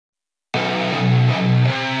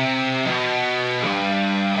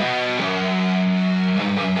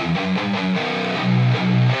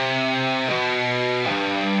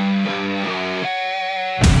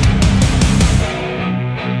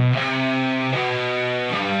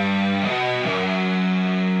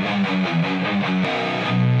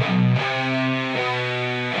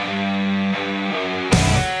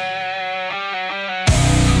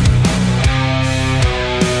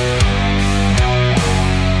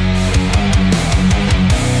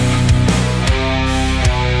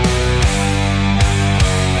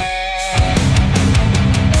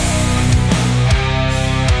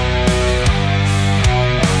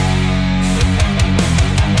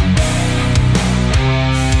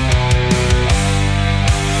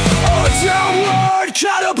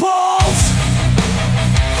Catapult!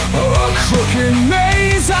 A crooked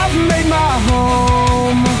maze I've made my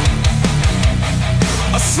home.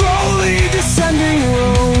 A slowly descending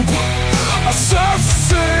rope, a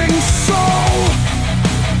surfacing soul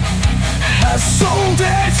has sold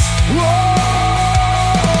its woes.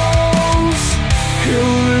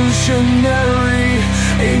 Illusionary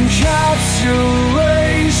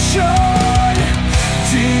encapsulation,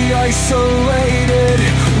 de-isolated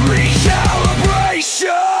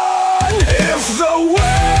re-calibration. If the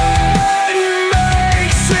wind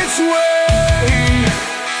makes its way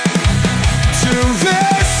to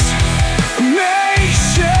this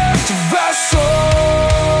makeshift vessel,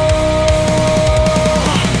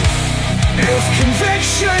 if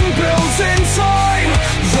conviction builds in time,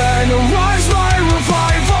 then arrives my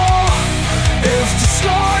revival. If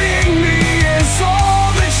discarding me is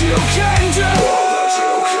all that you can do,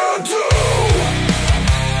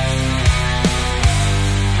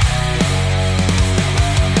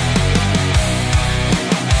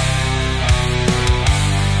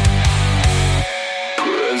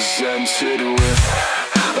 presented with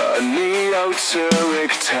a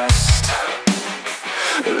neoteric test,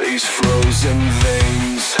 these frozen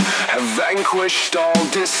veins have vanquished all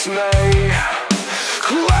dismay.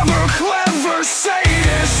 Clever, clever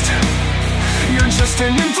sadist, you're just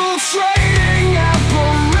an infiltrating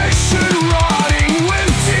apparition, rotting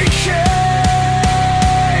with decay.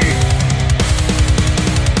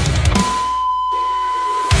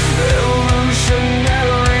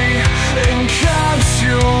 Illusionary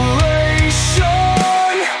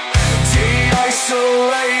encapsulation,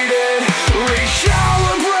 de-isolated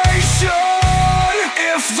re-calibration.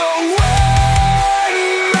 If the wind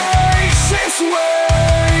makes its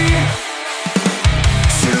way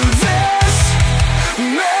to this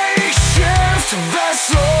makeshift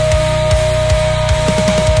vessel,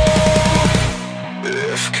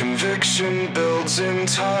 if conviction builds in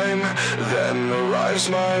time, then arrives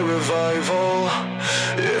my revival.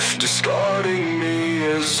 If discarding me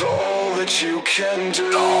is all that you can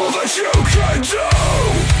do, all that you can do,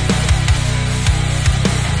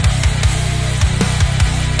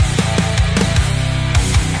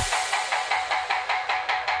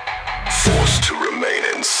 forced to remain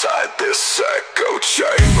inside this echo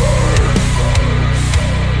chamber.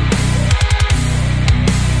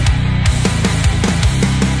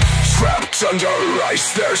 Trapped under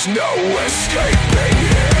ice, there's no escaping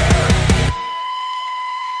here.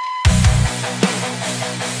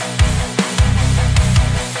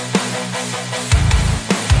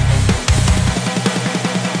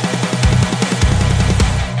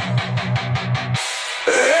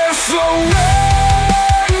 If the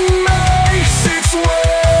wind makes its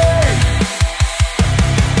way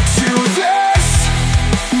to this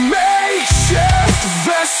makeshift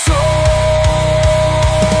vessel,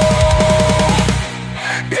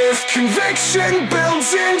 if conviction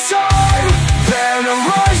builds in time, then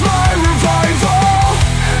arrive